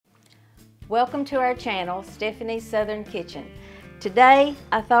Welcome to our channel, Stephanie's Southern Kitchen. Today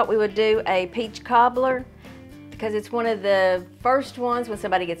I thought we would do a peach cobbler because it's one of the first ones when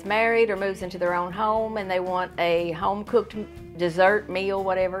somebody gets married or moves into their own home and they want a home-cooked dessert, meal,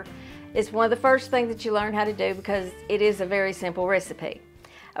 whatever. It's one of the first things that you learn how to do because it is a very simple recipe.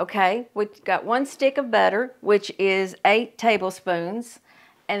 Okay, we've got 1 stick of butter, which is 8 tablespoons,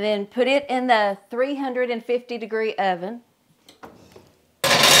 and then put it in the 350-degree oven.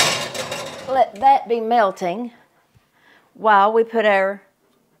 Let that be melting while we put our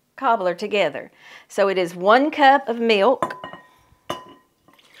cobbler together. So it is 1 cup of milk,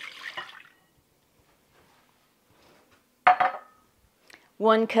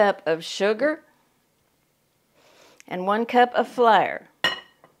 1 cup of sugar, and 1 cup of flour.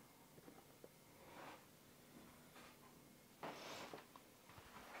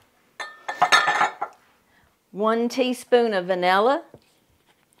 One teaspoon of vanilla,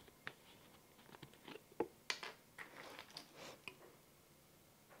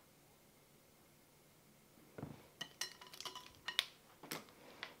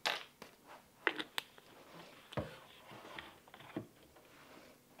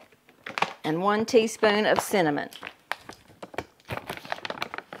 and 1 teaspoon of cinnamon.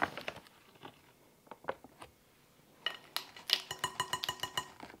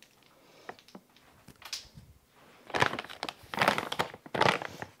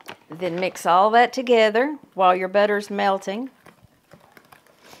 Then mix all that together while your butter's melting.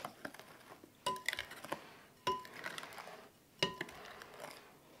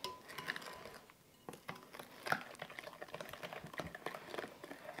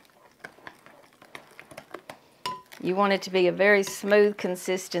 You want it to be a very smooth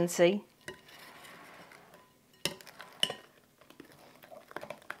consistency.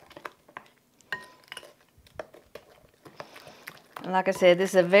 And like I said,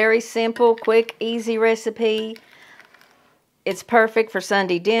 this is a very simple, quick, easy recipe. It's perfect for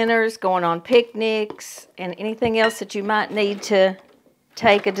Sunday dinners, going on picnics, and anything else that you might need to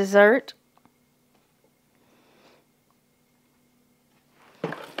take a dessert.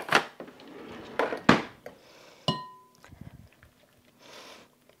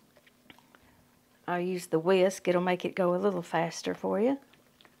 I'll use the whisk. It'll make it go a little faster for you.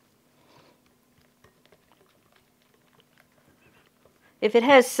 If it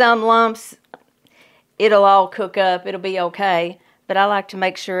has some lumps, it'll all cook up. It'll be okay. But I like to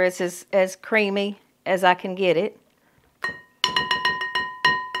make sure it's as creamy as I can get it.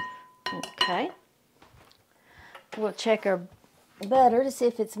 Okay. We'll check our butter to see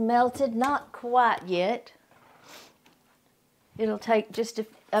if it's melted. Not quite yet. It'll take just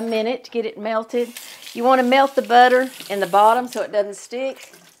a minute to get it melted. You want to melt the butter in the bottom so it doesn't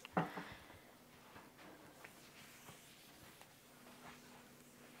stick.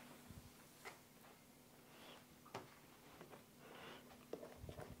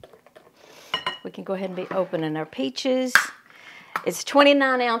 We can go ahead and be opening our peaches. It's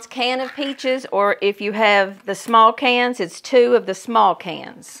 29-ounce can of peaches, or if you have the small cans, it's 2 of the small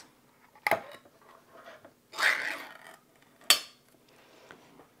cans.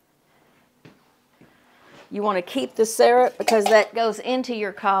 You want to keep the syrup because that goes into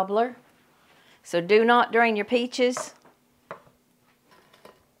your cobbler. So do not drain your peaches.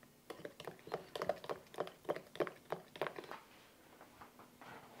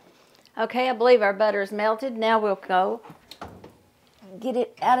 Okay, I believe our butter is melted. Now we'll go get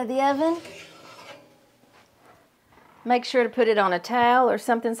it out of the oven. Make sure to put it on a towel or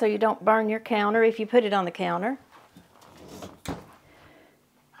something so you don't burn your counter if you put it on the counter.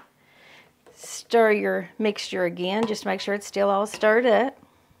 Stir your mixture again. Just make sure it's still all stirred up.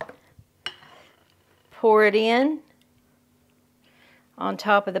 Pour it in on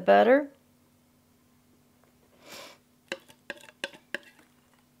top of the butter.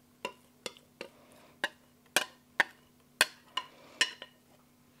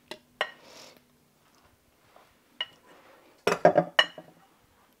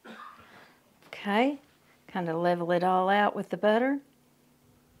 Okay, kind of level it all out with the butter.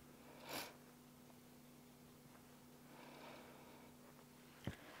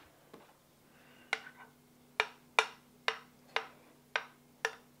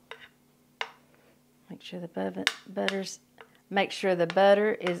 Make sure the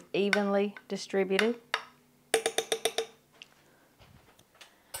butter is evenly distributed.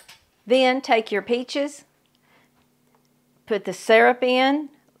 Then take your peaches, put the syrup in.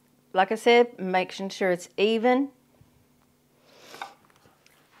 Like I said, making sure it's even.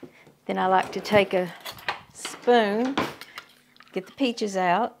 Then I like to take a spoon, get the peaches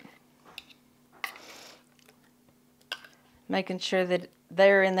out, making sure that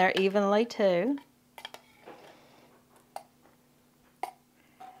they're in there evenly too.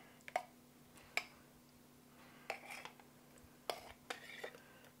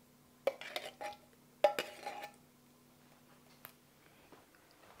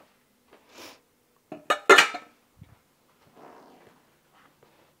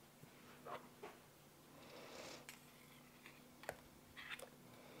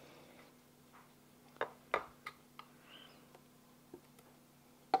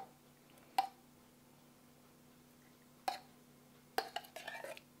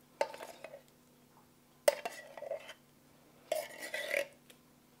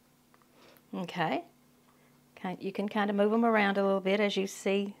 Okay, you can kind of move them around a little bit as you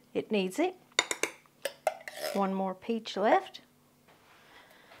see it needs it. One more peach left.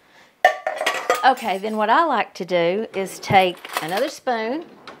 Okay, then what I like to do is take another spoon,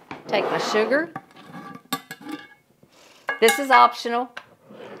 take my sugar. This is optional,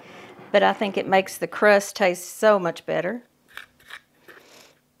 but I think it makes the crust taste so much better.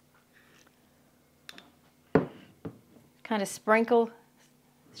 Kind of sprinkle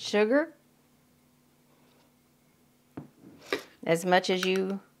sugar as much as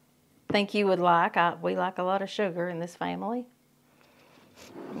you think you would like. We like a lot of sugar in this family.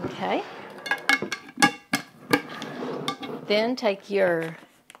 Okay. Then take your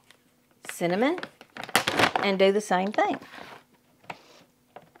cinnamon and do the same thing.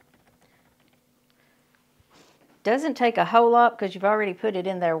 Doesn't take a whole lot because you've already put it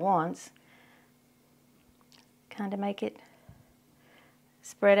in there once. Kind of make it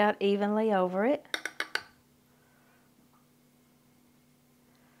spread out evenly over it.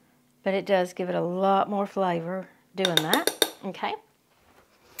 But it does give it a lot more flavor doing that. Okay.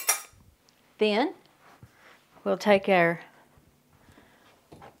 Then we'll take our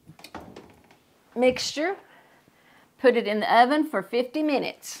mixture, put it in the oven for 50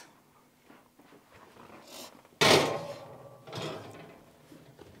 minutes.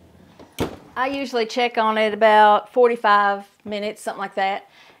 I usually check on it about 45 minutes, something like that.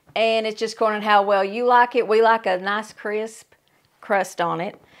 And it's just according to how well you like it. We like a nice crisp crust on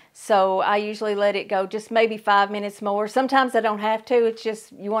it. So I usually let it go just maybe 5 minutes more. Sometimes I don't have to. It's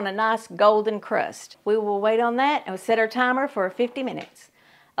just you want a nice golden crust. We will wait on that and we'll set our timer for 50 minutes.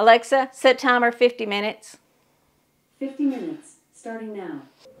 Alexa, set timer 50 minutes. 50 minutes, starting now.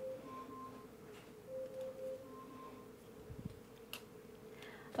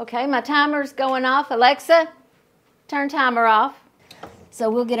 Okay, my timer's going off. Alexa, turn timer off. So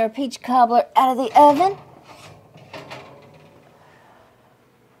we'll get our peach cobbler out of the oven.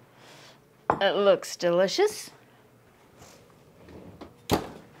 It looks delicious.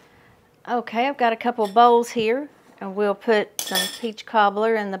 Okay, I've got a couple bowls here, and we'll put some peach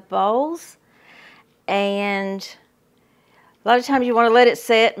cobbler in the bowls. And a lot of times you want to let it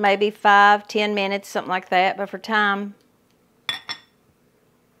set maybe 5-10 minutes, something like that. But for time,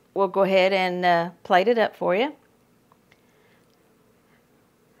 we'll go ahead and plate it up for you.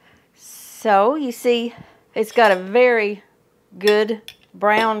 So you see it's got a very good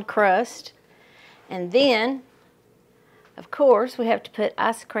brown crust. And then, of course, we have to put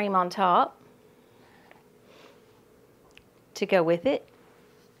ice cream on top to go with it.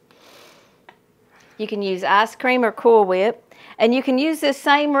 You can use ice cream or Cool Whip. And you can use this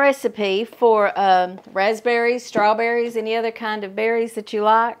same recipe for raspberries, strawberries, any other kind of berries that you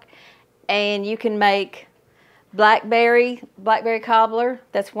like. And you can make blackberry cobbler.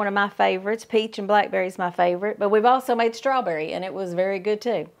 That's one of my favorites. Peach and blackberry is my favorite. But we've also made strawberry, and it was very good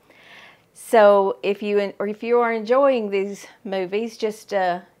too. So if you are enjoying these movies, just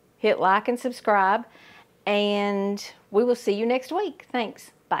hit like and subscribe, and we will see you next week.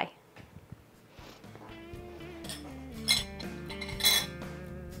 Thanks. Bye.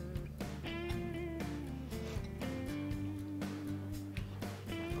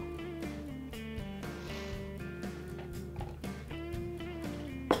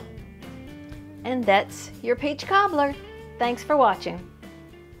 And that's your peach cobbler. Thanks for watching.